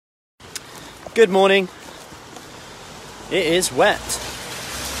Good morning. It is wet.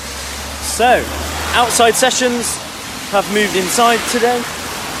 So, outside sessions have moved inside today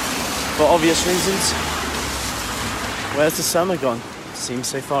for obvious reasons. Where's the summer gone? Seems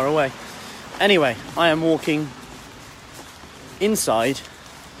so far away. Anyway, I am walking inside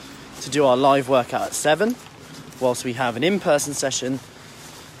to do our live workout at 7, whilst we have an in-person session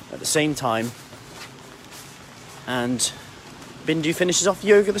at the same time. And Bindu finishes off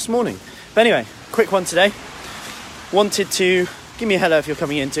yoga this morning. But anyway, quick one today. Wanted to, give me a hello if you're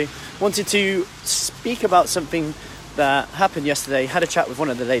coming into, wanted to speak about something that happened yesterday. Had a chat with one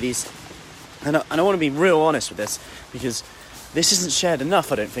of the ladies, and I want to be real honest with this, because this isn't shared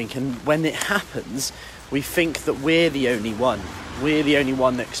enough, I don't think, and when it happens, we think that we're the only one. We're the only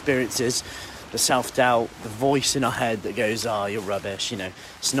one that experiences the self-doubt, the voice in our head that goes, you're rubbish,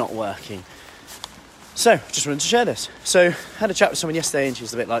 it's not working. So, just wanted to share this. So, had a chat with someone yesterday, and she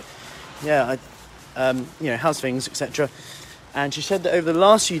was a bit like, how's things, etc. And she said that over the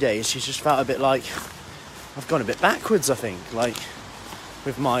last few days, she's just felt a bit like, I've gone a bit backwards, I think, like,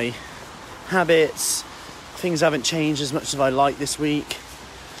 with my habits, things haven't changed as much as I like this week.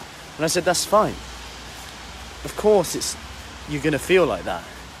 And I said, that's fine. Of course, you're going to feel like that.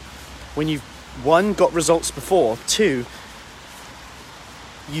 When you've, 1, got results before, 2,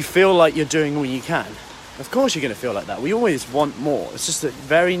 you feel like you're doing all you can. Of course you're going to feel like that. We always want more. It's just a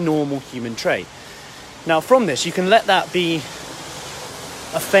very normal human trait. Now, from this, you can let that be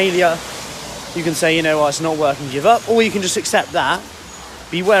a failure. You can say, it's not working, give up. Or you can just accept that.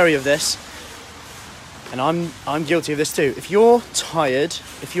 Be wary of this. And I'm guilty of this too. If you're tired,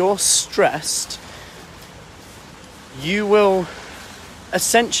 if you're stressed, you will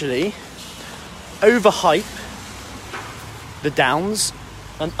essentially overhype the downs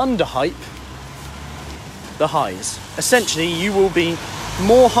and underhype the highs. Essentially, you will be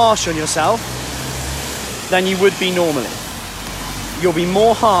more harsh on yourself than you would be normally. You'll be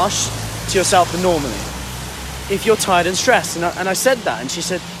more harsh to yourself than normally if you're tired and stressed. And I said that, and she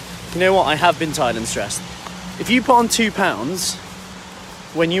said, you know what, I have been tired and stressed. If you put on 2 pounds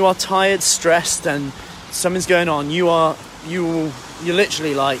when you are tired, stressed, and something's going on, you're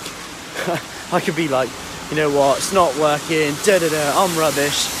literally like, I could be like, you know what, it's not working, I'm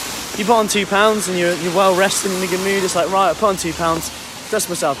rubbish. You put on 2 pounds and you're well rested and in a good mood, it's like, right, I put on 2 pounds, dust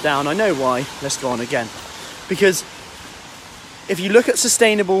myself down, I know why, let's go on again. Because if you look at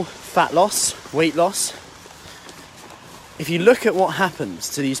sustainable fat loss, weight loss, if you look at what happens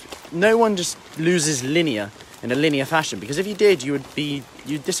to these, no one just loses in a linear fashion, because if you did,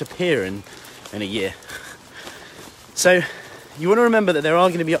 you'd disappear in a year. So you want to remember that there are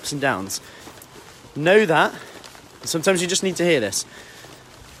going to be ups and downs. Know that. Sometimes you just need to hear this.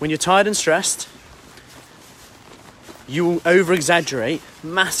 When you're tired and stressed, you will over-exaggerate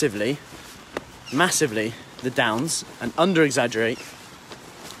massively the downs and under-exaggerate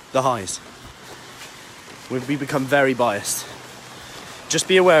the highs. We become very biased. Just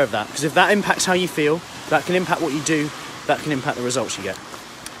be aware of that, because if that impacts how you feel, that can impact what you do, that can impact the results you get.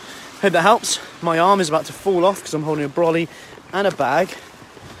 Hope that helps. My arm is about to fall off because I'm holding a brolly and a bag,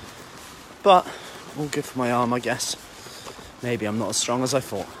 but all good for my arm, I guess. Maybe I'm not as strong as I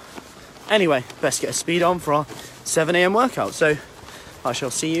thought. Anyway, best get a speed on for our 7 a.m. workout. So I shall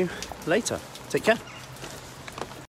see you later. Take care.